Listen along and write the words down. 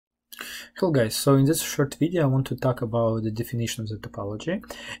Hello guys, so in this short video I want to talk about the definition of the topology,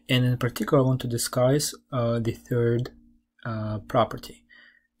 and in particular I want to discuss the third property.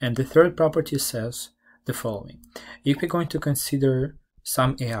 And the third property says the following. If we're going to consider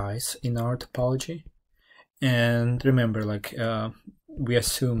some AIs in our topology, and remember, we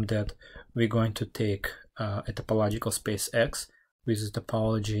assume that we're going to take a topological space X with the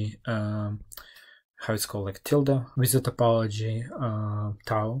topology how it's called, like tilde, with the topology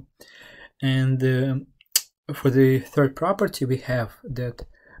tau. And for the third property, we have that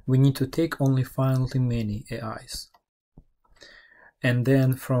we need to take only finitely many AIs. And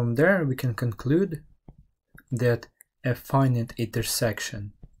then from there, we can conclude that a finite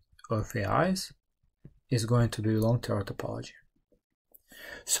intersection of AIs is going to belong to our topology.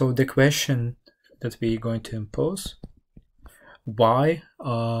 So the question that we're going to impose, why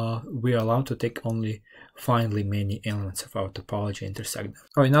we are allowed to take only finitely many elements of our topology intersect them.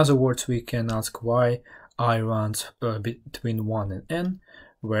 Or in other words, we can ask why I runs between 1 and n,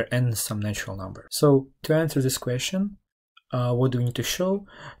 where n is some natural number. So to answer this question, what do we need to show?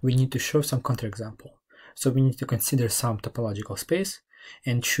 We need to show some counterexample. So we need to consider some topological space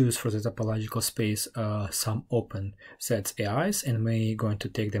and choose for the topological space some open sets AIs, and we're going to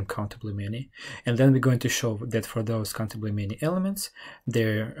take them countably many. And then we're going to show that for those countably many elements,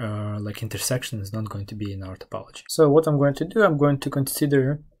 their intersection is not going to be in our topology. So what I'm going to do, I'm going to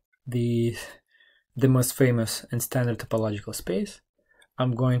consider the most famous and standard topological space.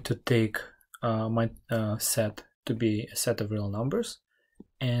 I'm going to take my set to be a set of real numbers,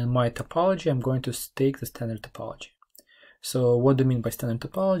 and my topology, I'm going to take the standard topology. So what do I mean by standard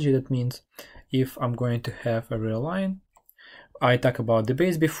topology? That means if I'm going to have a real line, I talked about the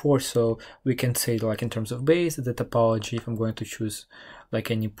base before, so we can say, like, in terms of base, the topology, if I'm going to choose like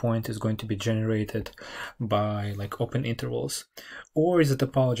any point, is going to be generated by like open intervals, or is a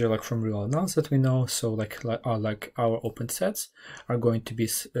topology like from real nulls that we know. So like our open sets are going to be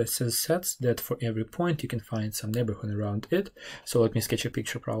sets that for every point you can find some neighborhood around it. So let me sketch a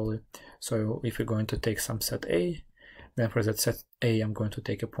picture probably. So if we're going to take some set A, then for that set A, I'm going to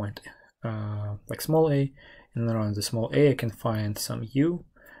take a point like small a, and around the small a I can find some u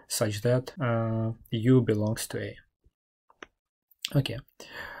such that u belongs to A. Okay,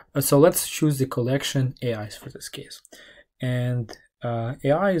 so let's choose the collection AIs for this case. And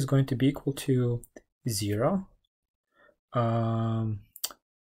AI is going to be equal to 0, 1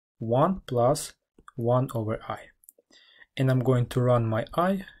 plus 1 over I. And I'm going to run my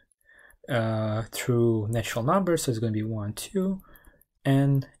I through natural numbers, so it's going to be 1, 2,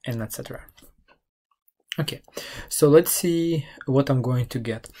 and etc. Okay, so let's see what I'm going to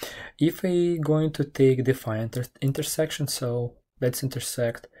get. If I'm going to take the finite intersection, so let's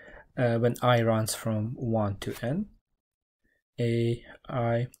intersect when I runs from 1 to n,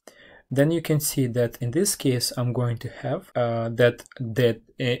 AI, then you can see that in this case I'm going to have that the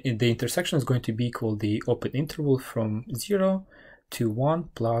intersection is going to be equal the open interval from 0 to 1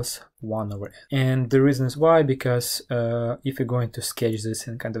 plus 1 over n. And the reason is why, because if you're going to sketch this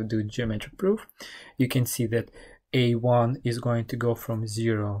and kind of do geometric proof, you can see that A1 is going to go from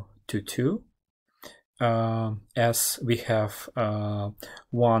 0 to 2, as we have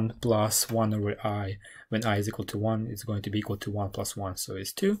 1 plus 1 over I. When I is equal to 1, it's going to be equal to 1 plus 1, so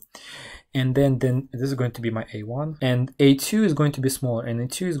it's 2. And then this is going to be my A1, and A2 is going to be smaller, and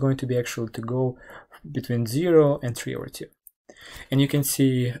A2 is going to be actually to go between 0 and 3 over 2. And you can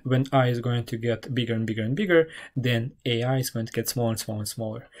see when I is going to get bigger and bigger and bigger, then AI is going to get smaller and smaller and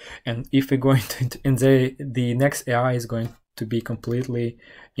smaller. And if we're going to, and the next AI is going to be completely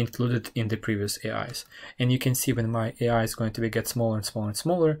included in the previous AIs. And you can see when my AI is going to get smaller and smaller and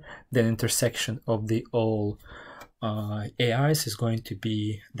smaller, then intersection of the all AIs is going to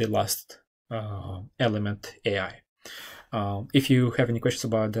be the last element AI. If you have any questions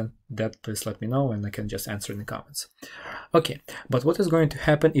about that, please let me know and I can just answer in the comments. Okay, but what is going to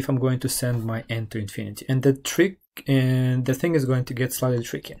happen if I'm going to send my n to infinity? And the thing is going to get slightly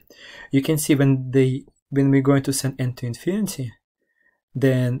tricky. You can see when we're going to send n to infinity,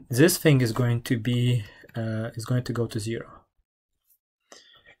 then this thing is going to be go to 0.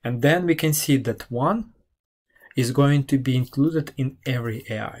 And then we can see that 1 is going to be included in every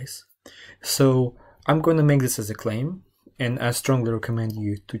AIs. So I'm going to make this as a claim, and I strongly recommend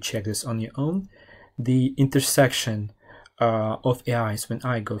you to check this on your own. The intersection of AIs when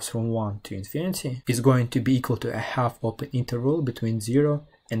I goes from 1 to infinity is going to be equal to a half open interval between 0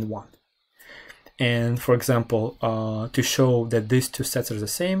 and 1. And for example, to show that these two sets are the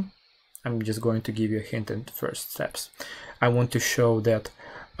same, I'm just going to give you a hint in the first steps. I want to show that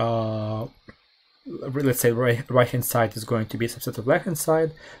let's say right hand side is going to be a subset of left hand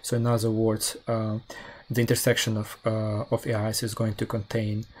side. So in other words, the intersection of AIs is going to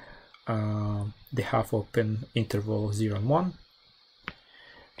contain the half open interval 0 and 1.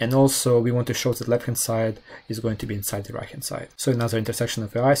 And also we want to show that left hand side is going to be inside the right hand side. So another intersection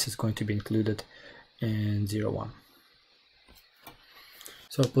of AIs is going to be included in 0, 1.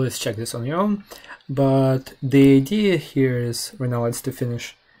 So please check this on your own. But the idea here is, right now let's to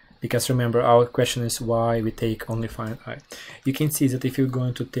finish, because remember our question is why we take only finite I. You can see that if you're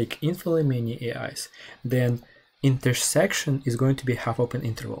going to take infinitely many AIs, then intersection is going to be half open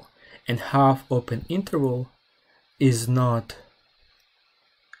interval. And half open interval is not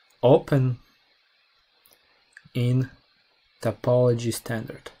open in topology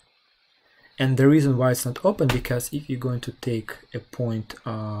standard. And the reason why it's not open, because if you're going to take a point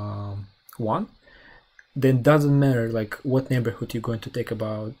 1, then it doesn't matter like what neighborhood you're going to take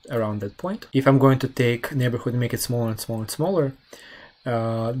around that point. If I'm going to take neighborhood and make it smaller and smaller and smaller,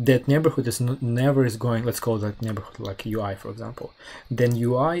 that neighborhood is never is going, let's call that neighborhood like UI, for example, then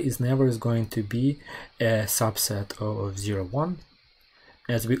UI is never is going to be a subset of 0, 1,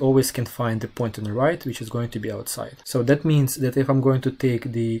 as we always can find the point on the right, which is going to be outside. So that means that if I'm going to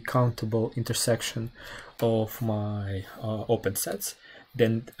take the countable intersection of my open sets,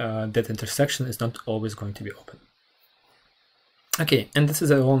 then that intersection is not always going to be open. Okay, and this is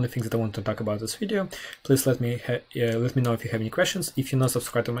the only thing that I want to talk about this video. Please let me know if you have any questions. If you're not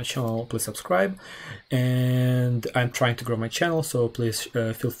subscribed to my channel, please subscribe. And I'm trying to grow my channel, so please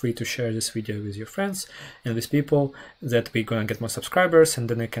feel free to share this video with your friends and with people, that we're gonna get more subscribers, and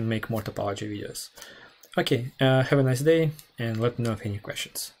then I can make more topology videos. Okay, have a nice day, and let me know if you have any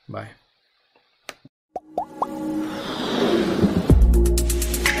questions. Bye.